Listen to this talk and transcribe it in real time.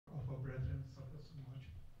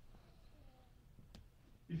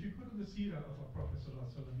If you go to the seerah of our Prophet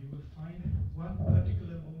ﷺ, you will find one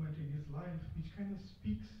particular moment in his life which kind of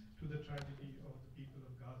speaks to the tragedy of the people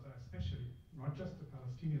of Gaza, especially, not just the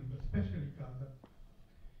Palestinians, but especially Gaza.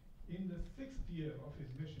 In the 6th year of his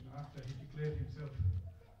mission, after he declared himself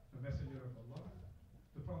the messenger of Allah,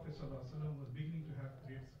 the Prophet ﷺ was beginning to have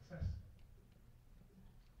great success.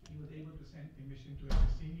 He was able to send a mission to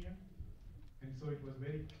Abyssinia, and so it was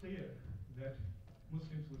very clear that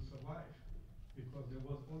Muslims would survive, because there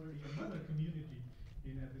was already another community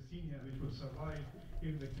in Abyssinia which would survive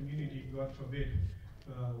if the community, God forbid,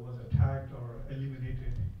 was attacked or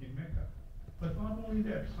eliminated in Mecca. But not only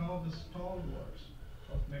that, some of the stalwarts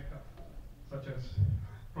of Mecca, such as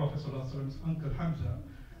Prophet ﷺ's uncle Hamza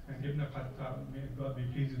and Ibn Khattab, may God be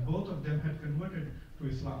pleased, both of them had converted to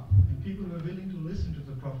Islam, and people were willing to listen to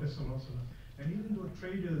the Prophet ﷺ. And even though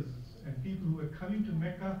traders and people who were coming to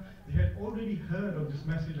Mecca, they had already heard of this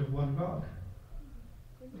message of one God,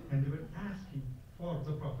 and they were asking for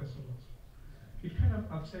the Prophet ﷺ. It kind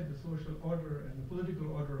of upset the social order and the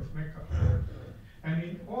political order of Mecca. And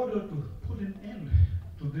in order to put an end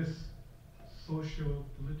to this social,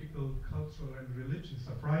 political, cultural, and religious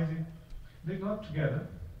uprising, they got together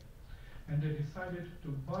and they decided to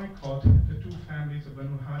boycott the two families of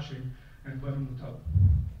Banu Hashim and Banu Muttalib.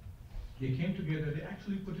 They came together, they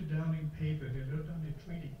actually put it down in paper, they wrote down a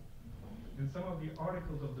treaty. And some of the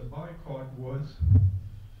articles of the boycott was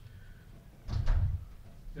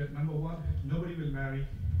that, number one, nobody will marry,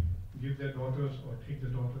 give their daughters or take the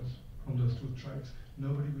daughters from those two tribes.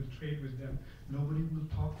 Nobody will trade with them. Nobody will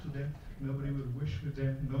talk to them. Nobody will wish with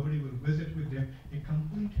them. Nobody will visit with them. A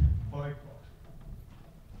complete boycott.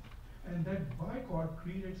 And that boycott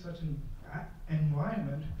created such an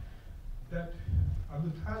environment that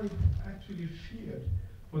Abu Talib actually feared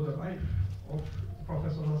for the life of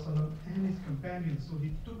Prophet ﷺ and his companions. So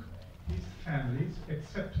he took his families,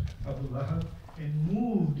 except Abu Lahab, and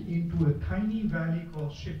moved into a tiny valley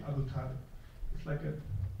called Shib Abu Talib. It's like a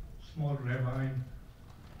small ravine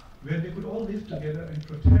where they could all live together and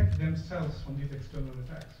protect themselves from these external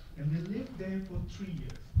attacks. And they lived there for 3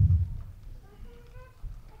 years.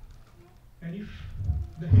 And if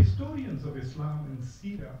the historians of Islam and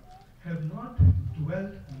Sirah have not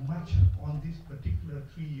dwelt much on these particular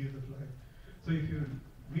 3 years of life. So if you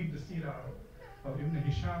read the Sirah of Ibn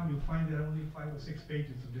Hisham, you'll find there are only 5 or 6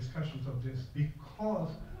 pages of discussions of this, because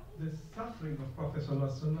the suffering of Prophet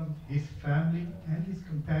ﷺ, his family and his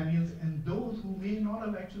companions, and those who may not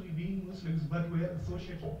have actually been Muslims but were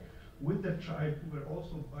associated with the tribe, who were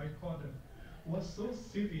also boycotted, was so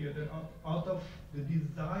severe that out of the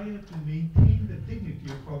desire to maintain the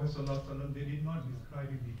dignity of Prophet ﷺ, they did not describe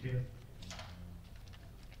in detail.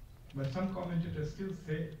 But some commentators still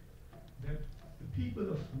say that the people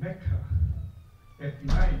of Mecca at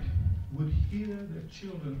night would hear their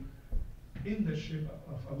children in the ship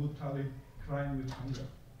of Abu Talib crying with hunger.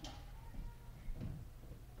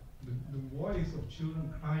 The voice of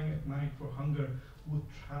children crying at night for hunger would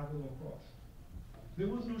travel across. There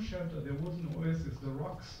was no shelter, there was no oasis. The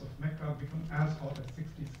rocks of Mecca become as hot as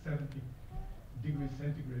 60, 70 degrees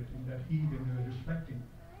centigrade in that heat, and they were reflecting.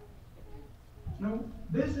 Now,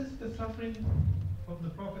 this is the suffering of the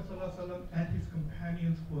Prophet ﷺ and his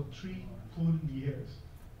companions for 3 full years.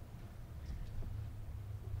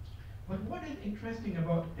 But what is interesting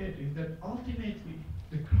about it is that ultimately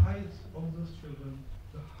the cries of those children,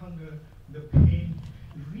 the hunger, the pain,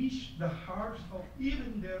 reached the hearts of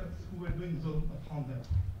even those who were doing zulm upon them.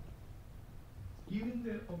 Even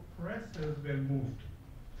their oppressors were moved.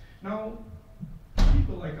 Now,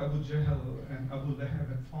 people like Abu Jahl and Abu Lahab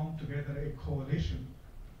had formed together a coalition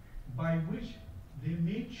by which they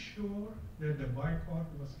made sure that the boycott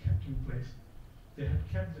was kept in place. They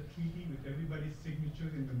had kept the treaty with everybody's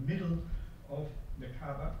signatures in the middle of the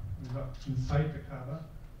Kaaba, inside the Kaaba,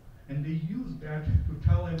 and they used that to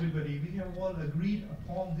tell everybody, we have all agreed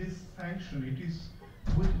upon this sanction. It is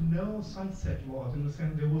with no sunset clause, in the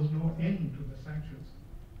sense there was no end to the sanctions.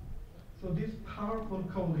 So this powerful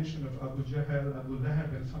coalition of Abu Jahl, Abu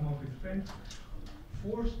Lahab, and some of his friends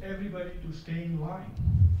forced everybody to stay in line.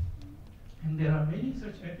 And there are many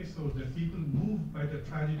such episodes that people moved by the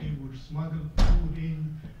tragedy would smuggle food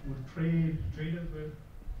in, would trade, traders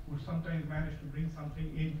would sometimes manage to bring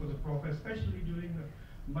something in for the Prophet, especially during the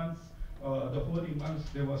months, the holy months,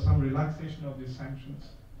 there was some relaxation of these sanctions.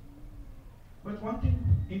 But one thing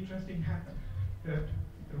interesting happened, that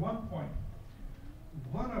at one point,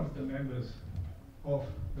 one of the members of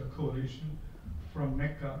the coalition from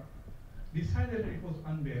Mecca decided it was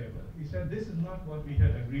unbearable. He said, this is not what we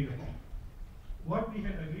had agreed upon. What we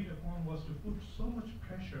had agreed upon was to put so much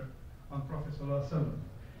pressure on Prophet ﷺ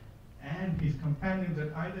and his companions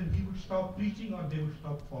that either he would stop preaching or they would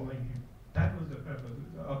stop following him. That was the purpose.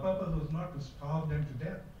 Our purpose was not to starve them to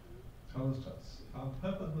death. Our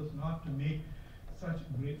purpose was not to make such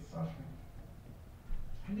great suffering.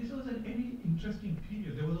 And this was an very interesting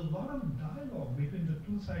period. There was a lot of dialogue between the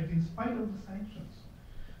two sides in spite of the sanctions.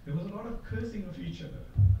 There was a lot of cursing of each other.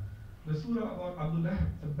 The surah about Abu Lahab,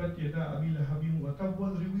 Tabbat Yada Abi Lahabin wa Tab,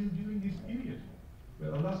 was revealed during this period,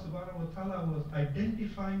 where Allah subhanahu wa ta'ala was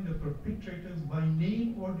identifying the perpetrators by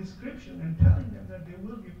name or description and telling them that they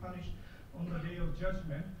will be punished on the day of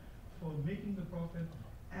judgment for making the Prophet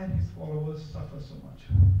and his followers suffer so much.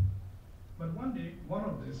 But one day, one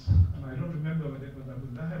of this, and I don't remember whether it was Abu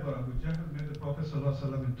Lahab or Abu Jahl, met the Prophet ﷺ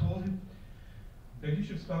and told him that you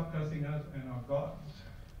should stop cursing us and our gods,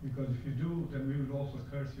 because if you do, then we will also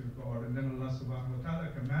curse your God. And then Allah subhanahu wa ta'ala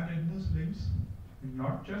commanded Muslims,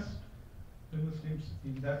 not just the Muslims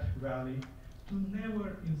in that valley, to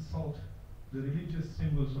never insult the religious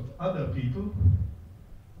symbols of other people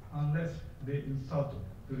unless they insult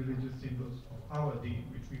the religious symbols of our deen,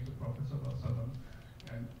 which means the Prophet ﷺ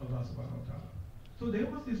and Allah subhanahu wa ta'ala. So there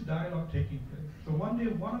was this dialogue taking place. So one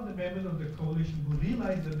day, one of the members of the coalition who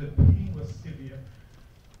realized that the pain was severe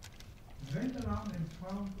went around and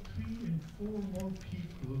found 3 and 4 more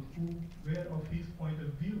people who were of his point of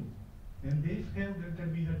view. And they felt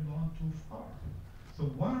that we had gone too far. So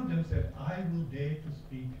one of them said, I will dare to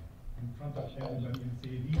speak in front of everybody and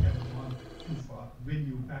say, we have gone too far. Will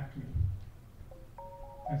you back me?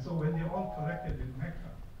 And so when they all collected in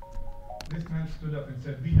Mecca, this man stood up and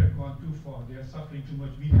said, we have gone too far. They are suffering too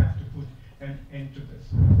much. We have to put an end to this.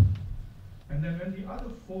 And then when the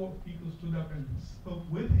other 4 people stood up and spoke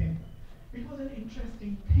with him, it was an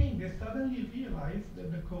interesting thing. They suddenly realized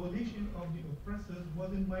that the coalition of the oppressors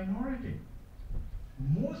was in minority.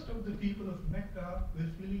 Most of the people of Mecca were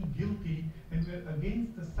feeling guilty and were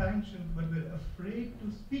against the sanctions, but were afraid to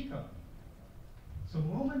speak up. So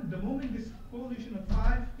the moment this coalition of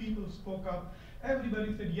 5 people spoke up,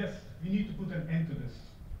 everybody said, yes, we need to put an end to this.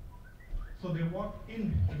 So they walked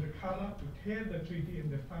into the Kaaba to tear the treaty, and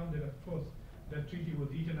they found that, of course, that treaty was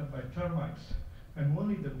eaten up by termites. And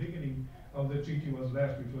only the beginning of the treaty was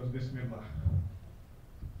left, which was Bismillah.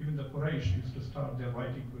 Even the Quraysh used to start their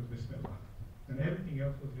writing with Bismillah. And everything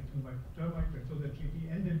else was written by termites, and so the treaty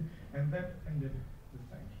ended, and that ended the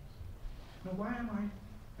sanctions. Now why am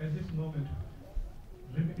I, at this moment,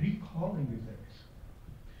 recalling these days?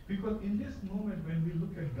 Because in this moment, when we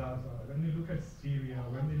look at Gaza, when we look at Syria,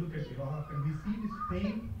 when we look at Iraq, and we see this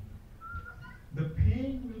pain, the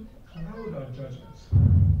pain will cloud our judgments.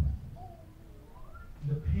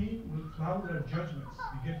 The pain will cloud our judgments.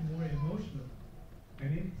 We get more emotional.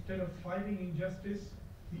 And instead of fighting injustice,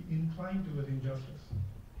 we incline towards injustice.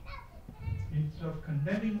 Instead of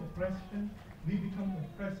condemning oppression, we become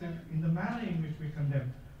oppressive in the manner in which we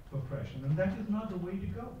condemn oppression. And that is not the way to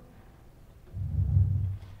go.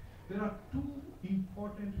 There are 2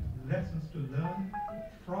 important lessons to learn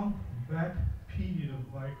from that period of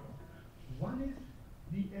Viacom. One is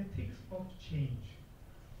the ethics of change,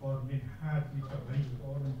 or minhaj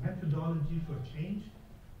or methodology for change,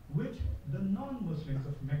 which the non-Muslims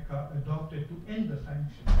of Mecca adopted to end the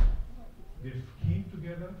sanctions. They came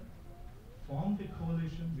together, formed a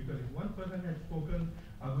coalition, because if one person had spoken,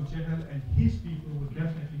 Abu Jahl and his people would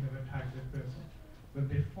definitely have attacked that person. But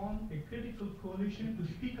they formed a critical coalition to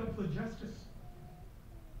speak up for justice.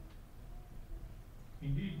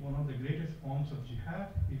 Indeed, one of the greatest forms of jihad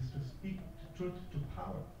is to speak truth to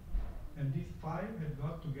power. And these 5 had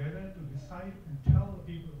got together to decide and tell the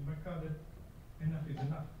people of Mecca that enough is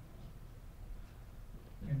enough.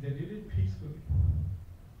 And they did it peacefully.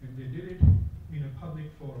 And they did it in a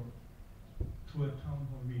public forum, through a town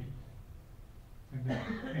hall meeting. And they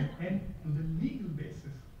put an end to the legal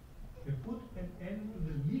basis. They put an end to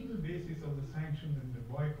the legal basis of the sanctions and the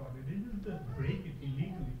boycott. They didn't just break it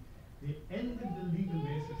illegally. They ended the legal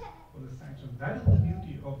basis for the sanctions. That is the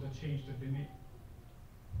beauty of the change that they made.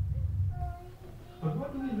 But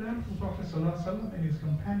what do we learn from Prophet ﷺ and his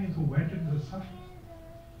companions who went into the suffering?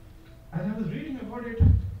 As I was reading about it,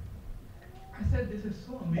 I said, this is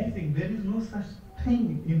so amazing. There is no such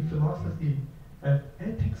thing in philosophy as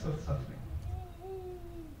ethics of suffering.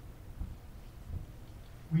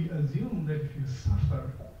 We assume that if you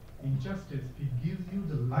suffer injustice, it gives you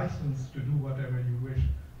the license to do whatever you wish.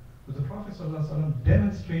 But the Prophet ﷺ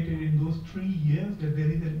demonstrated in those 3 years that there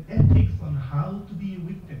is an ethics on how to be a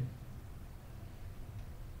victim.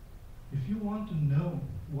 If you want to know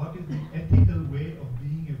what is the ethical way of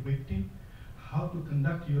being a victim, how to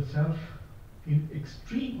conduct yourself in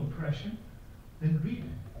extreme oppression, then read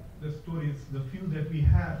the stories, the few that we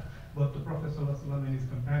have about the Prophet ﷺ and his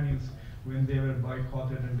companions when they were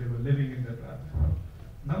boycotted and they were living in that life.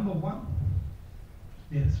 Number one,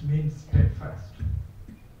 they remained steadfast.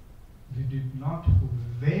 They did not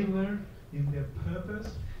waver in their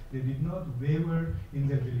purpose. They did not waver in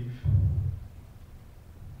their belief.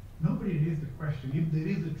 Nobody raised the question, if there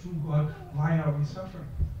is a true God, why are we suffering?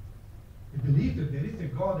 They believed that there is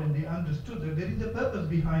a God and they understood that there is a purpose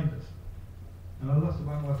behind this. And Allah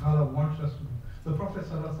subhanahu wa ta'ala wants us to know. The Prophet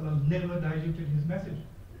ﷺ never diluted his message.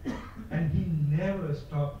 And he never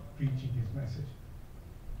stopped preaching his message.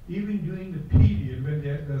 Even during the period when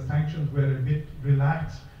the sanctions were a bit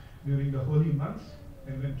relaxed during the holy months,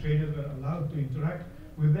 and when traders were allowed to interact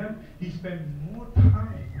with them, he spent more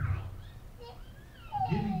time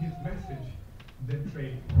giving his message than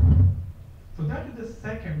trading. So that is the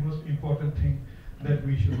second most important thing that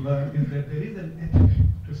we should learn, is that there is an ethic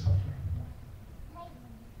to suffering.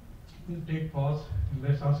 We'll take pause and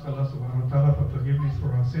let's ask Allah subhanahu wa ta'ala for forgiveness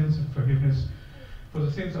for our sins and forgiveness for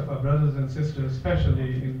the sins of our brothers and sisters,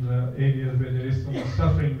 especially in the areas where there is so much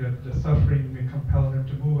suffering that the suffering may compel them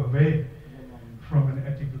to move away from an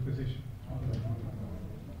ethical position.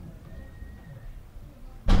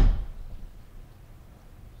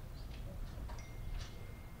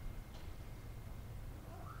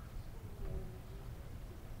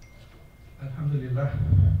 Alhamdulillah.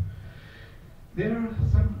 There are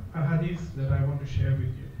some ahadiths that I want to share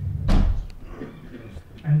with you.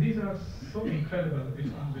 And these are so incredible, it's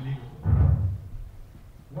unbelievable.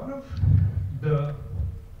 One of the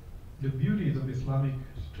beauties of Islamic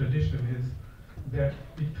tradition is that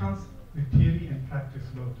it comes with theory and practice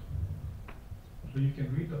both. So you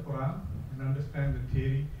can read the Quran and understand the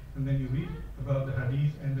theory, and then you read about the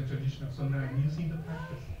hadith and the tradition of Sunnah, and you see the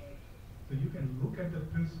practice. So you can look at the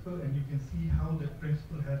principle and you can see how the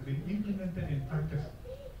principle has been implemented in practice.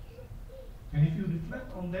 And if you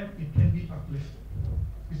reflect on them, it can be uplifted.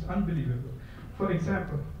 It's unbelievable. For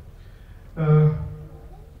example,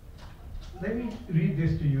 let me read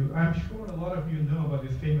this to you. I'm sure a lot of you know about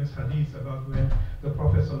this famous hadith about when the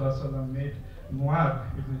Prophet ﷺ made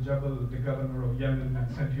Mu'adh ibn Jabal the governor of Yemen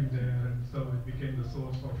and sent him there, and so it became the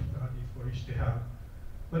source of the hadith for ijtihad.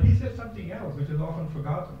 But he said something else which is often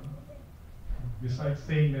forgotten. Besides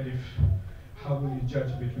saying that how will you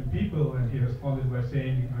judge between people, and he responded by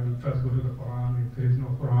saying, I will first go to the Quran. If there is no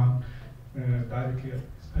Quran directly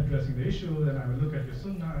addressing the issue, then I will look at your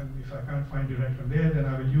Sunnah, and if I can't find direct from there, then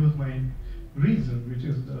I will use my reason, which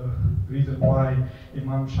is the reason why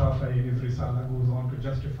Imam Shafi'i in his Risala goes on to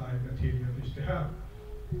justify the theory of ijtihad.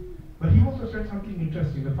 But he also said something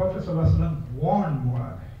interesting. The Prophet ﷺ warned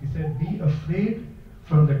Mu'adh. He said, be afraid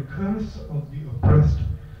from the curse of the oppressed.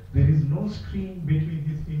 There is no screen between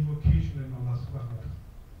his invocation and Allah subhanahu wa ta'ala.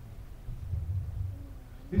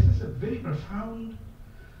 This is a very profound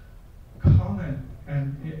comment,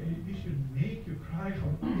 and it should make you cry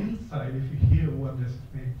from inside if you hear what this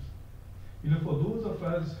means. You know, for those of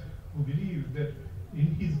us who believe that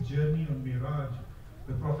in his journey on Miraj,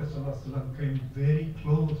 the Prophet ﷺ came very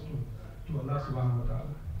close to Allah subhanahu wa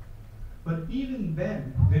ta'ala. But even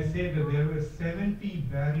then, they say that there were 70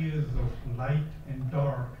 barriers of light and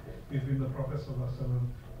dark between the Prophet ﷺ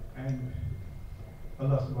and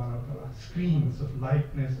Allah subhanahu wa ta'ala, screens of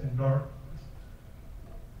lightness and darkness.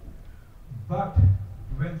 But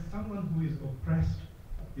when someone who is oppressed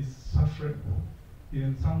is suffering,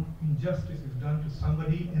 and some injustice is done to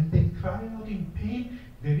somebody and they cry out in pain,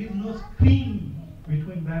 there is no screen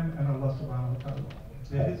between them and Allah subhanahu wa ta'ala.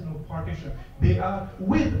 There is no partition. They are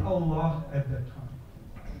with Allah at that time.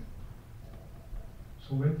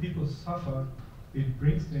 So when people suffer, it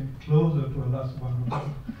brings them closer to Allah subhanahu wa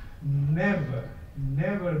ta'ala.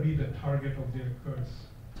 Never be the target of their curse.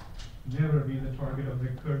 Never be the target of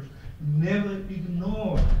their curse. Never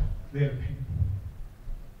ignore their pain.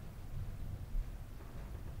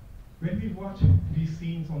 When we watch these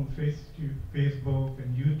scenes on Facebook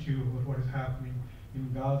and YouTube of what is happening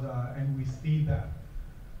in Gaza, and we see that,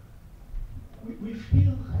 we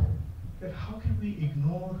feel that how can we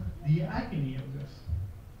ignore the agony of this?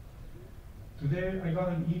 Today I got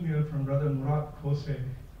an email from Brother Murad Khose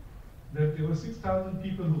that there were 6,000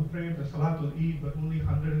 people who prayed the Salatul Eid, but only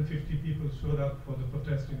 150 people showed up for the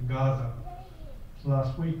protest in Gaza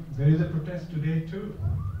last week. There is a protest today too.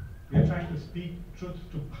 We are trying to speak truth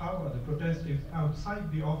to power. The protest is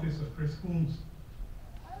outside the office of Chris Coons,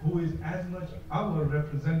 who is as much our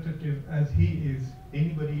representative as he is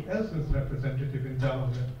anybody else's representative in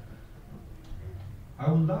Delaware. I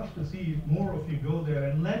would love to see more of you go there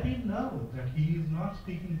and let him know that he is not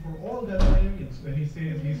speaking for all Delawareans when he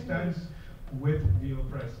says he stands with the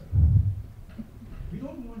oppressor. We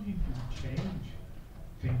don't want him to change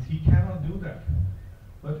things. He cannot do that.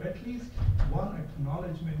 But at least one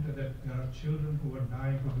acknowledgement that there are children who are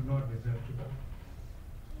dying who do not deserve to die.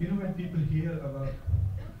 You know, when people hear about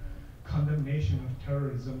condemnation of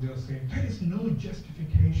terrorism, they'll say, there is no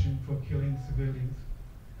justification for killing civilians.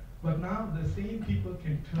 But now the same people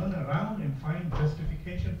can turn around and find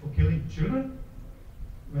justification for killing children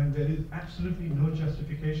when there is absolutely no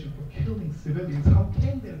justification for killing civilians. How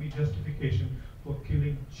can there be justification for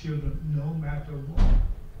killing children no matter what?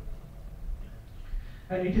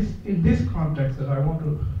 And it is in this context that I want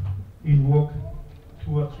to invoke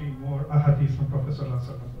 2 or 3 more ahadith from Prophet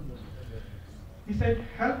ﷺ. He said,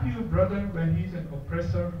 help your brother when he is an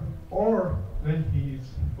oppressor or when he is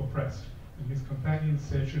oppressed. And his companions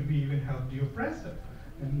said, should we even help the oppressor?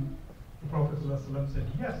 And the Prophet ﷺ said,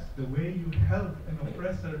 yes, the way you help an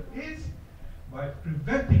oppressor is by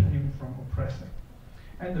preventing him from oppressing.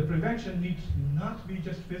 And the prevention needs not be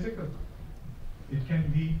just physical. It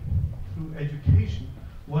can be through education.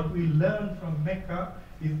 What we learn from Mecca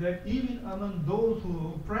is that even among those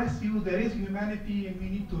who oppress you, there is humanity, and we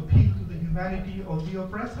need to appeal to the humanity of the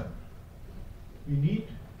oppressor. We need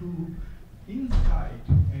to incite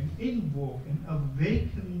and invoke and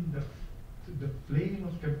awaken the flame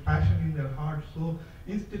of compassion in their hearts, so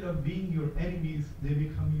instead of being your enemies, they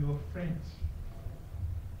become your friends.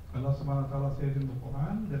 Allah subhanahu wa ta'ala says in the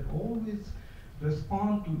Quran that always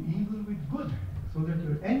respond to evil with good, so that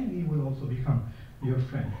your enemy will also become your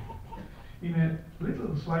friend. In a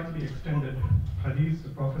little slightly extended hadith, the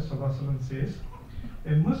Prophet ﷺ says,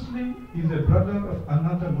 a Muslim is a brother of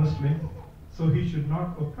another Muslim, so he should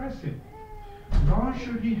not oppress him, nor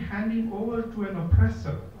should he hand him over to an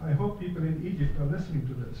oppressor. I hope people in Egypt are listening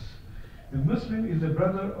to this. A Muslim is a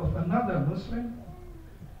brother of another Muslim,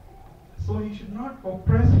 so he should not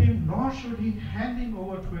oppress him, nor should he hand him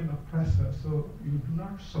over to an oppressor. So you do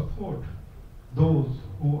not support those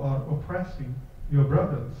who are oppressing your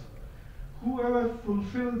brothers. Whoever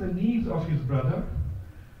fulfills the needs of his brother,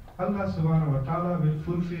 Allah subhanahu wa ta'ala will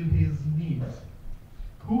fulfill his needs.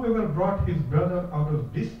 Whoever brought his brother out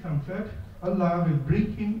of discomfort, Allah will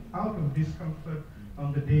bring him out of discomfort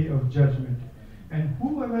on the day of judgment. And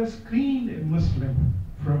whoever screened a Muslim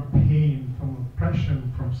from pain, from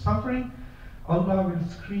oppression, from suffering, Allah will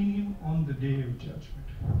screen him on the day of judgment.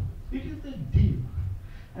 It is a deal.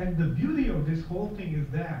 And the beauty of this whole thing is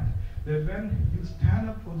that when you stand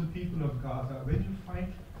up for the people of Gaza, when you fight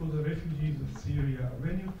for the refugees of Syria,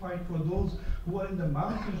 when you fight for those who are in the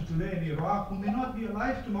mountains today in Iraq, who may not be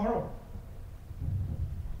alive tomorrow,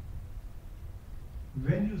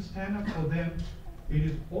 when you stand up for them, it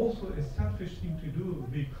is also a selfish thing to do,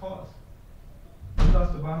 because Allah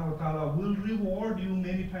subhanahu wa ta'ala will reward you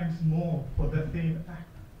many times more for the same act.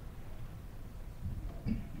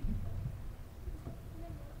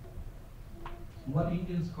 One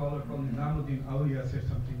Indian scholar called Nizamuddin Awliya said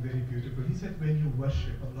something very beautiful. He said, when you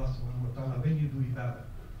worship Allah subhanahu wa ta'ala, when you do ibadah,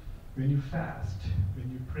 when you fast, when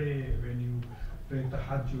you pray, when you pray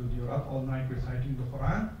tahajjud, you're up all night reciting the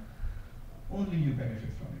Quran, only you benefit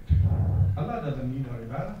from it. Allah doesn't need our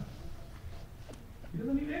ibadah. He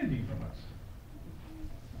doesn't need anything from us.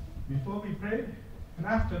 Before we prayed and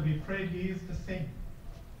after we prayed, He is the same.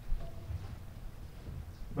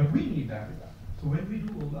 But we need that ibadah. So when we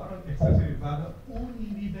do a lot of excessive ibadah, only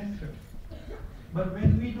we benefit. But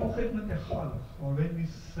when we do khidmat al-khalq, or when we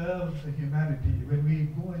serve the humanity, when we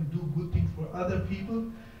go and do good things for other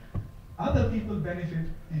people benefit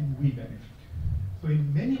and we benefit. So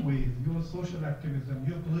in many ways, your social activism,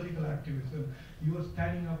 your political activism, your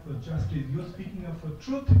standing up for justice, your speaking up for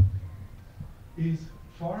truth is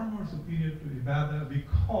far more superior to ibadah,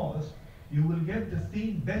 because you will get the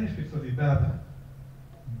same benefits of ibadah,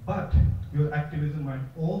 but your activism might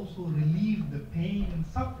also relieve the pain and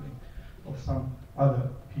suffering of some other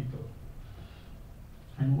people.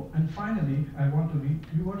 And finally, I want to read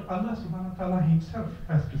to you what Allah subhanahu wa ta'ala Himself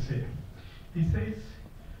has to say. He says,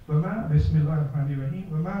 وَمَا بِسْمِ اللَّهِ الرَّحْمَنِ الرَّحِيمِ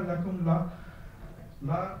وَمَا لَكُمْ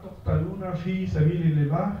لَا تُقْتَلُونَ فِي سَبِيلِ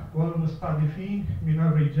اللَّهِ وَالْمُسْتَضْعَفِينَ مِنَ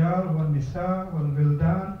الرِّجَالِ وَالنِّسَاءِ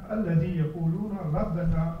وَالْوِلْدَانِ الَّذِينَ يَقُولُونَ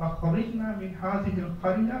رَبَّنَا أَخْرِجْنَا مِنْ هَذِهِ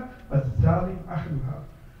الْقَرْيَةِ الظَّالِمِ أَهْلُهَا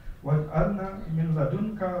وَاجْعَلْنَا مِنْ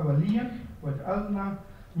لَدُنْكَ وَلِيًّا وَاجْعَلْنَا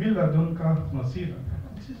مِنْ لَدُنْكَ نَصِيرًا.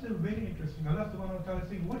 This is a very interesting. Allah subhanahu wa ta'ala is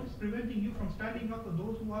saying, what is preventing you from standing up for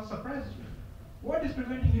those who are suppressed? What is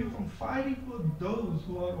preventing you from fighting for those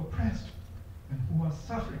who are oppressed and who are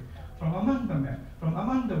suffering? From among the men, from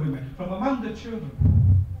among the women, from among the children.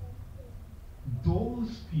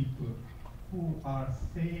 Those people who are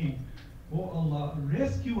saying, oh Allah,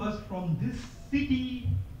 rescue us from this city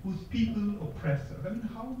whose people oppress us. I mean,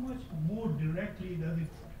 how much more directly does it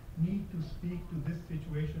need to speak to this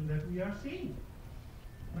situation that we are seeing.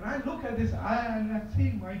 When I look at this ayah and I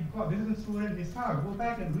think, my God, this is in Surah Nisa. Go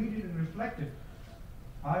back and read it and reflect it.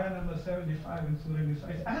 Ayah number 75 in Surah Nisa.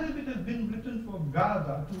 It's as if it has been written for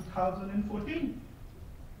Gaza 2014.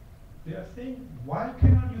 They are saying, why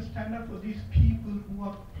cannot you stand up for these people who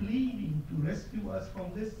are pleading to rescue us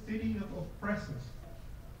from this city of oppressors?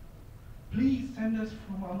 Please send us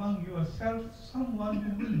from among yourselves someone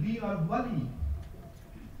who will be our wali,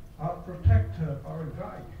 our protector, our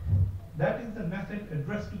guide. That is the message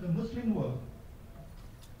addressed to the Muslim world.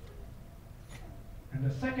 And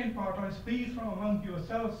the second part is, please from among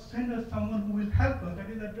yourselves send us someone who will help us. That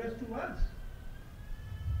is addressed to us.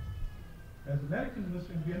 As American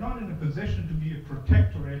Muslims, we are not in a position to be a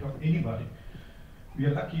protectorate of anybody. We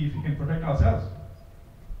are lucky if we can protect ourselves.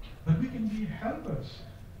 But we can be helpers.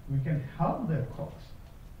 We can help their cause.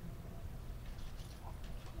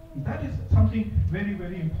 That is something very,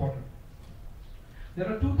 very important. There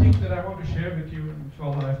are two things that I want to share with you, and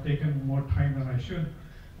inshallah I've taken more time than I should.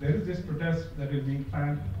 There is this protest that is being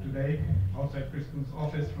planned today outside Crispin's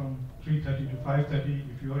office from 3:30 to 5:30.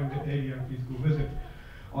 If you are in the area, please go visit.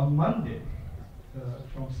 On Monday,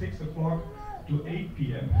 from 6 o'clock to 8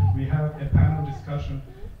 p.m., we have a panel discussion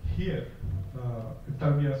here at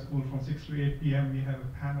Tarbiyah School from 6 to 8 p.m. We have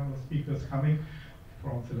a panel of speakers coming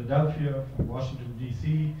from Philadelphia, from Washington,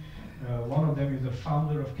 D.C. One of them is the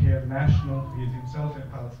founder of CARE National. He is himself a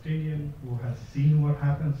Palestinian who has seen what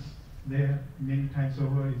happens there many times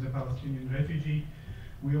over. He's a Palestinian refugee.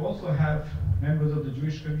 We also have members of the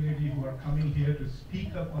Jewish community who are coming here to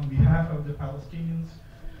speak up on behalf of the Palestinians.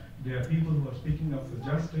 There are people who are speaking up for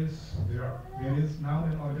justice. There is now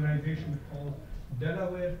an organization called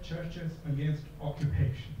Delaware Churches Against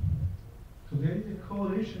Occupation. So there is a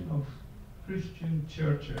coalition of Christian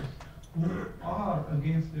churches who are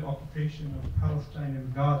against the occupation of Palestine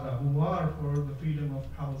and Gaza, who are for the freedom of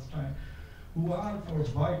Palestine, who are for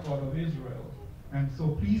boycott of Israel. And so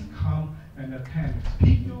please come and attend.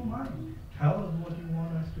 Speak your mind. Tell us what you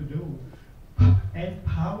want us to do.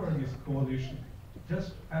 Empower this coalition.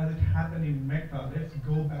 Just as it happened in Mecca, let's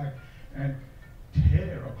go back and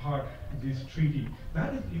tear apart this treaty.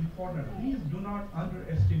 That is important. Please do not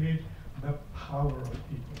underestimate the power of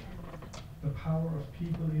people. The power of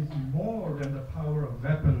people is more than the power of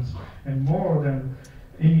weapons and more than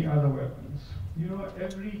any other weapons. You know,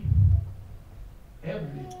 every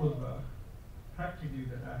khutbah practically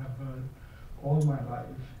that I have heard all my life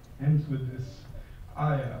ends with this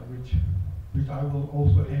ayah, which I will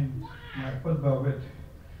also end my khutbah with.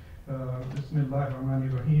 Bismillah ar-Rahman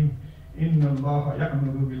ar-Rahim. Inna Allah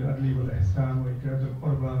ya'muru bil adli wal ihsan wa ita'i dhil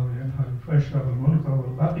qurba wa yanha 'anil fahsha'i wal munkar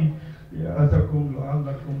wal baghi ya'idhukum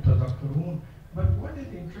la'allakum tadhakkarun. But what is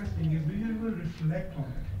interesting is we will reflect on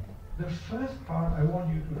it. The first part I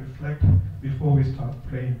want you to reflect before we start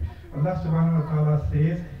praying. Allah subhanahu wa ta'ala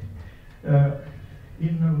says,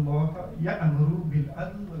 Inna Allah ya'muru bil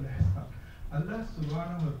adli wal ihsan. Allah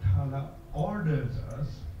subhanahu wa ta'ala orders us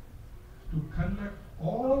to conduct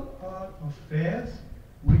all our affairs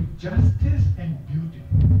with justice and beauty.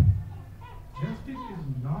 Justice is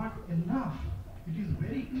not enough. It is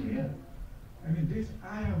very clear. I mean, this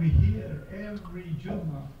ayah we hear every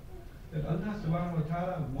Jummah, that Allah subhanahu wa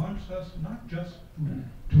ta'ala wants us not just to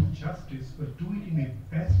do justice, but do it in the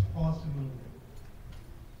best possible way.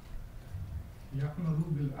 Ya'muru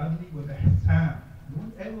bil adli wal ihsan.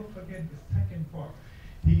 Don't ever forget the second part.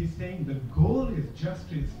 He is saying the goal is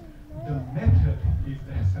justice, the method is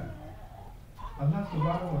the ihsan. Allah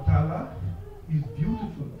subhanahu wa ta'ala is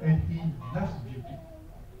beautiful and He loves beauty.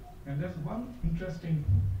 And there's one interesting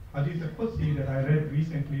hadith al-Qudsi that I read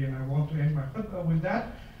recently, and I want to end my khutbah with that.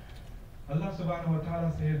 Allah subhanahu wa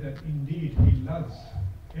ta'ala says that indeed He loves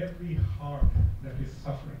every heart that is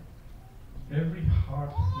suffering. Every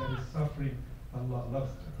heart that is suffering, Allah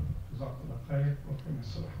loves them. Jazakallah khair wa qim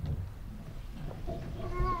as-salah.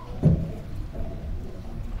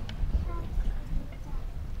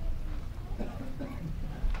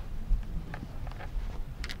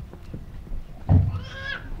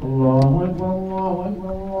 الله أكبر الله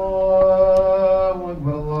أكبر الله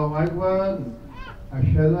أكبر الله أكبر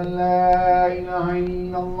أشهد أن لا إله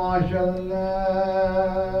إلا الله أشهد أن لا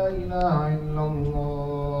إله إلا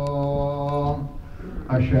الله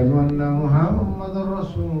أشهد أن محمدا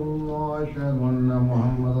رسول الله أشهد أن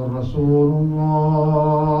محمدا رسول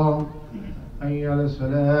الله حي على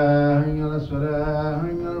الصلاة حي على الصلاة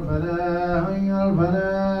حي على الفلاح حي على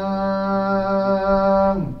الفلاح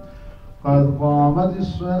قد قامت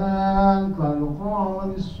الصلاة قد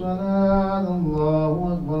قامت الصلاة الله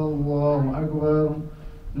أكبر الله أكبر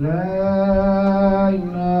لا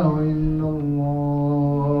إله إلا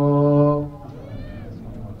الله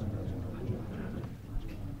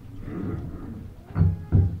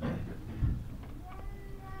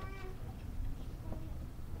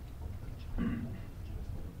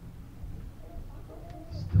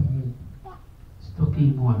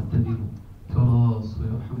واعتدلوا تراصوا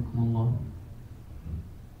يرحمكم الله.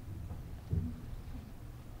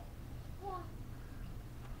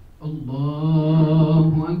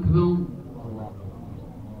 الله أكبر.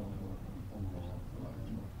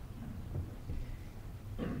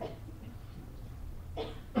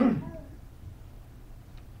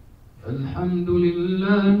 الحمد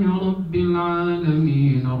لله رب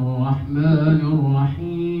العالمين الرحمن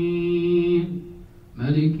الرحيم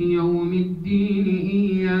ملك يوم الدين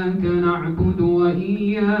إياك نعبد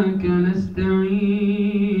وإياك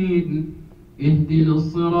نستعين اهدنا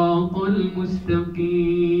الصراط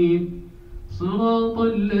المستقيم صراط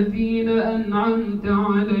الذين أنعمت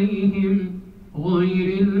عليهم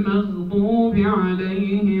غير المغضوب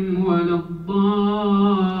عليهم ولا الضالين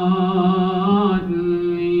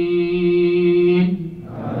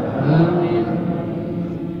آمين.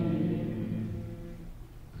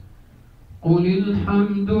 قل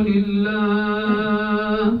الحمد لله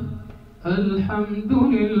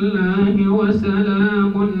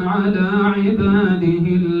وسلام على عباده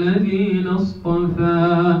الذين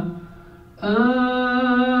اصطفى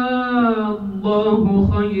الله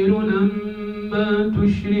خير أما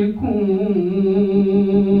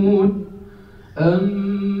تشركون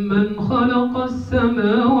أمن خلق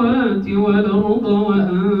السماوات والأرض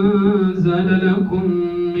وأنزل لكم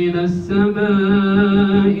من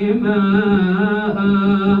السماء ماء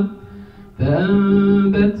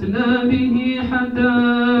فأنبتنا به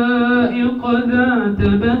حدائق ذات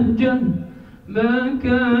بهجة ما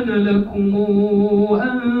كان لكم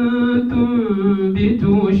أن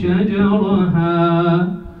تنبتوا شجرها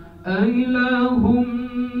أإله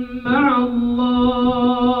مع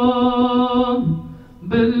الله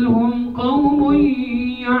بل هم قوم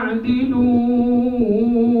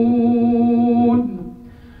يعدلون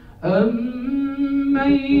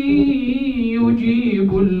أمن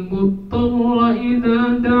يجيب المضطر إذا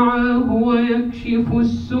دعاه ويكشف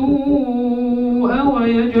السوء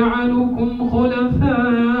ويجعلكم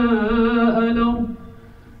خلفاء الأرض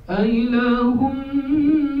أإله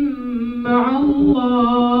مع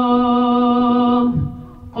الله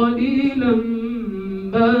قليلا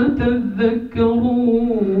ما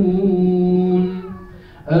تذكرون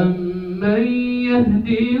أمن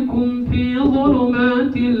يهديكم في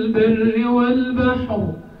ظلمات البر والبحر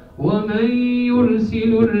ومن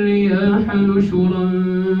يرسل الرياح نشرا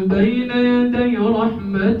بين يدي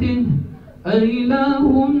رحمته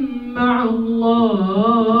أإله مع الله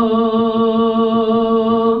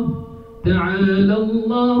تعالى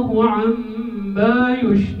الله عما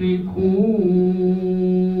يشركون.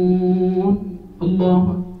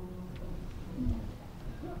 الله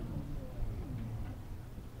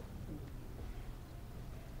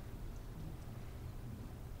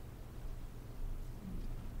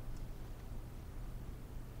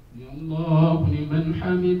الله لمن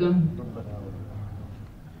حمده.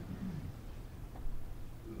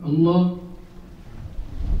 الله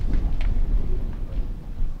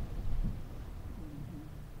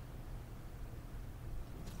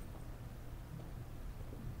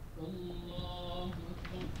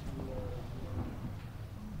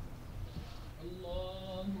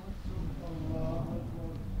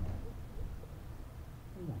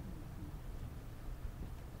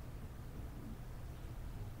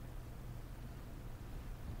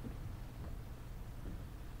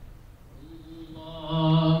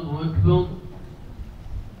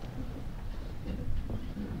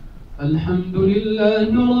الحمد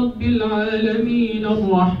لله رب العالمين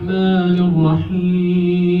الرحمن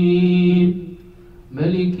الرحيم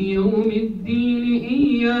ملك يوم الدين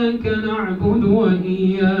إياك نعبد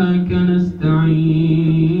وإياك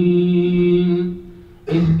نستعين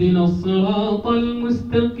اهدنا الصراط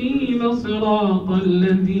المستقيم صراط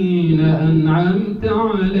الذين أنعمت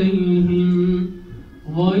عليهم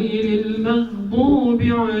غير المغضوب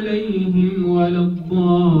عليهم ولا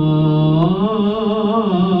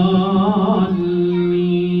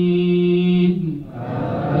الضالين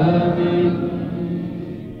آمين.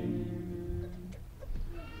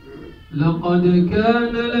 لقد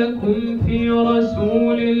كان لكم في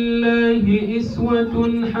رسول الله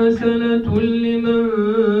أسوة حسنة لمن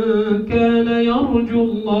كان يرجو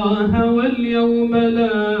الله واليوم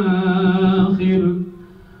الآخر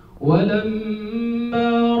ولما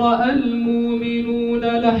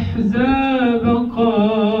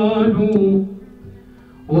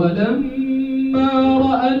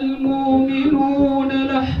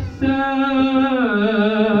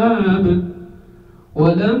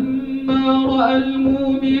رأى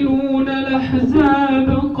المؤمنون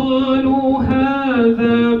الأحزاب قالوا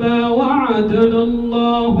هذا ما وعدنا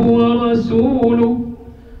الله ورسوله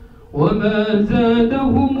وما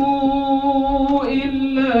زادهم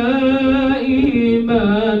إلا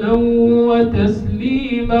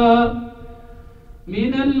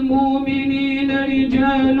المؤمنين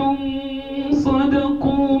رجال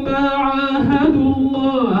صدقوا ما عاهدوا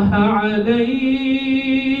الله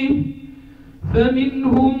عليه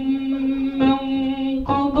فمنهم من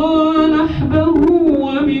قضى نحبه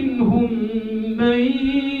ومنهم من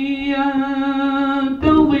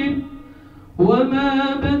ينتظر وما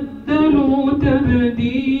بدلوا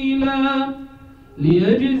تبديلا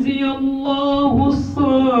ليجزي الله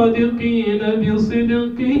الصادقين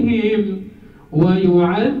بصدقهم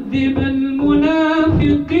ويعذب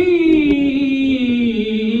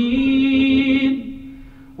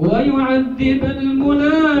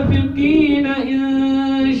المنافقين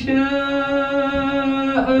إن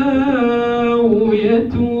شاء أو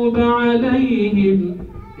يتوب عليهم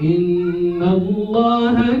إن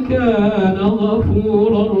الله كان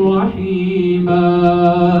غفورا رحيما.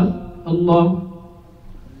 الله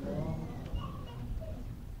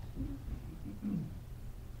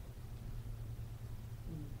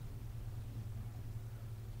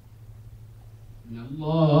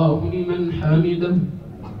الله لمن حمده.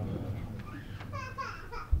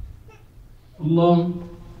 الله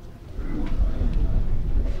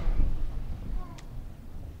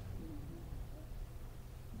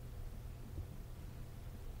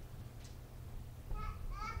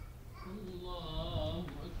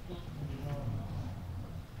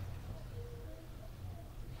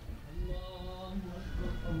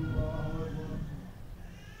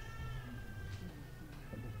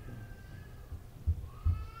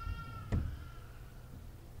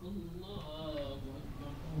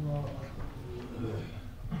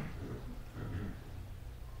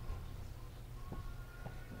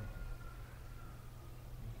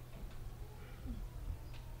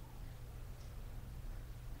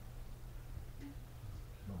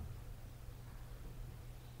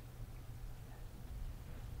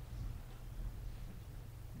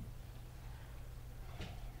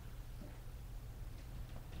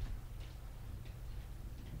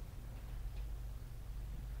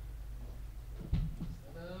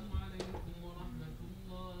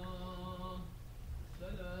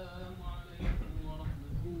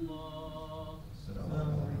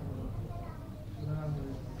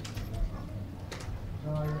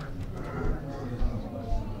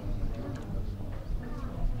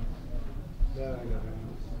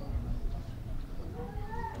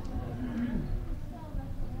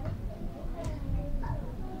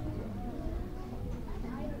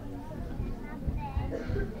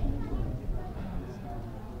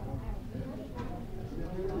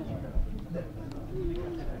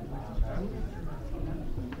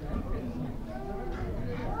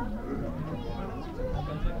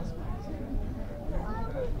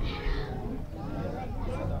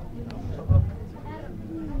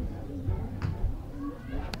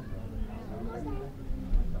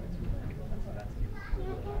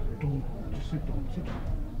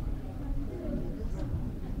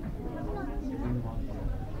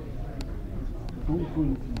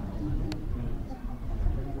Don't